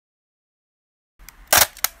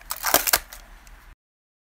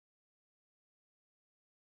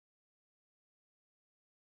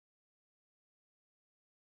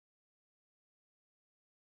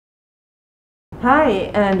Hi,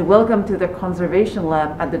 and welcome to the Conservation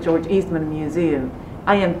Lab at the George Eastman Museum.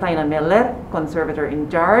 I am Taina Meller, conservator in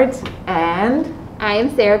charge, and I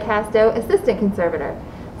am Sarah Casto, assistant conservator.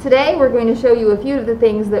 Today we're going to show you a few of the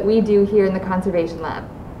things that we do here in the Conservation Lab.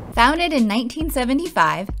 Founded in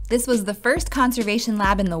 1975, this was the first conservation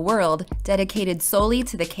lab in the world dedicated solely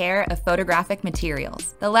to the care of photographic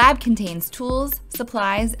materials. The lab contains tools,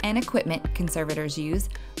 supplies, and equipment conservators use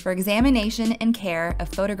for examination and care of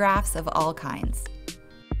photographs of all kinds.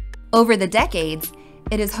 Over the decades,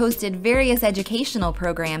 it has hosted various educational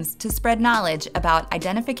programs to spread knowledge about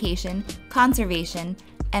identification, conservation,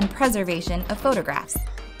 and preservation of photographs.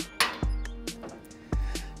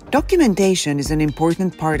 Documentation is an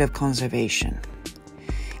important part of conservation.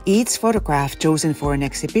 Each photograph chosen for an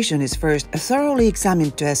exhibition is first thoroughly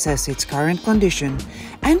examined to assess its current condition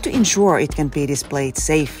and to ensure it can be displayed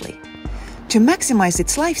safely. To maximize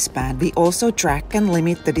its lifespan, we also track and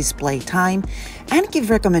limit the display time and give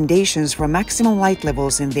recommendations for maximum light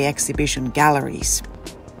levels in the exhibition galleries.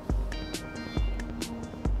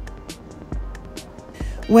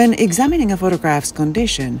 When examining a photograph's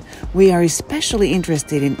condition, we are especially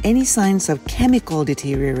interested in any signs of chemical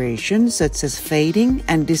deterioration, such as fading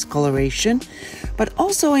and discoloration, but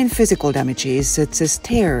also in physical damages, such as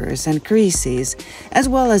tears and creases, as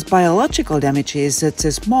well as biological damages, such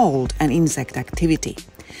as mold and insect activity.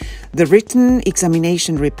 The written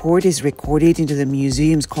examination report is recorded into the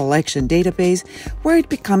museum's collection database, where it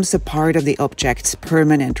becomes a part of the object's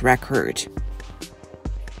permanent record.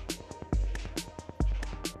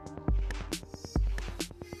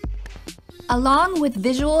 Along with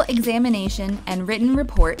visual examination and written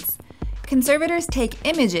reports, conservators take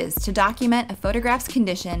images to document a photograph's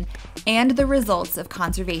condition and the results of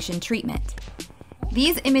conservation treatment.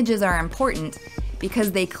 These images are important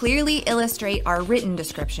because they clearly illustrate our written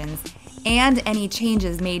descriptions and any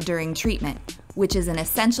changes made during treatment, which is an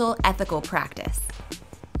essential ethical practice.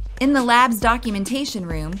 In the lab's documentation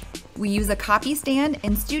room, we use a copy stand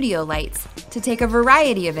and studio lights to take a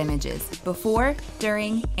variety of images before,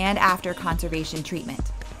 during, and after conservation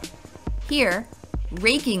treatment. Here,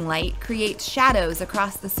 raking light creates shadows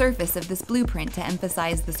across the surface of this blueprint to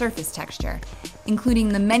emphasize the surface texture, including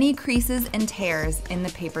the many creases and tears in the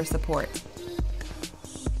paper support.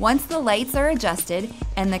 Once the lights are adjusted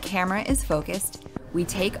and the camera is focused, we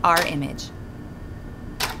take our image.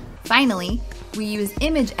 Finally, we use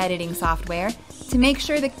image editing software to make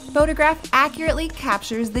sure the photograph accurately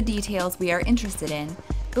captures the details we are interested in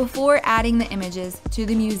before adding the images to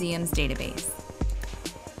the museum's database.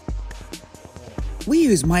 We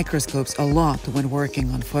use microscopes a lot when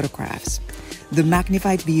working on photographs. The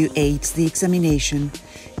magnified view aids the examination,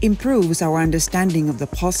 improves our understanding of the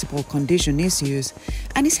possible condition issues,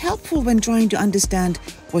 and is helpful when trying to understand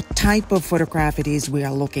what type of photograph it is we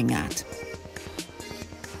are looking at.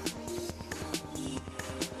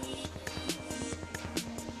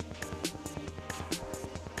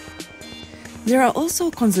 There are also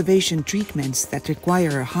conservation treatments that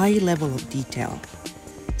require a high level of detail.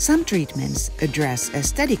 Some treatments address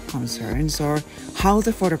aesthetic concerns or how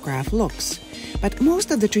the photograph looks, but most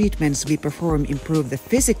of the treatments we perform improve the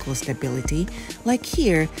physical stability, like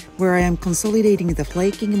here, where I am consolidating the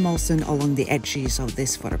flaking emulsion along the edges of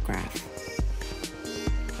this photograph.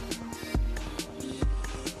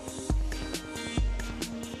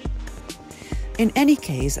 In any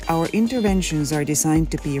case, our interventions are designed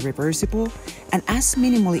to be reversible and as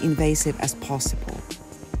minimally invasive as possible.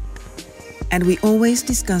 And we always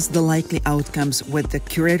discuss the likely outcomes with the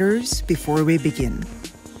curators before we begin.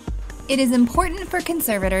 It is important for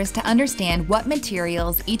conservators to understand what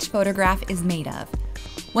materials each photograph is made of.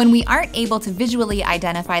 When we aren't able to visually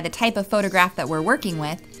identify the type of photograph that we're working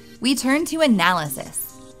with, we turn to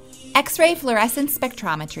analysis. X-ray fluorescence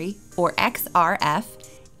spectrometry, or XRF,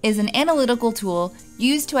 is an analytical tool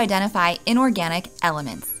used to identify inorganic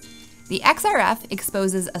elements. The XRF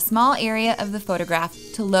exposes a small area of the photograph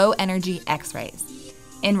to low-energy X-rays.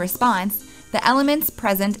 In response, the elements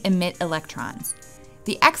present emit electrons.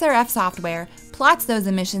 The XRF software plots those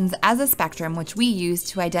emissions as a spectrum which we use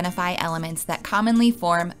to identify elements that commonly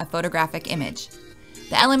form a photographic image.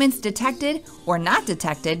 The elements detected or not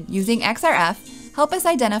detected using XRF help us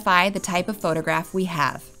identify the type of photograph we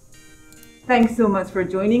have. thanks so much for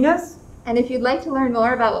joining us. And if you'd like to learn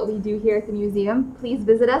more about what we do here at the museum, please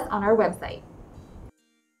visit us on our website.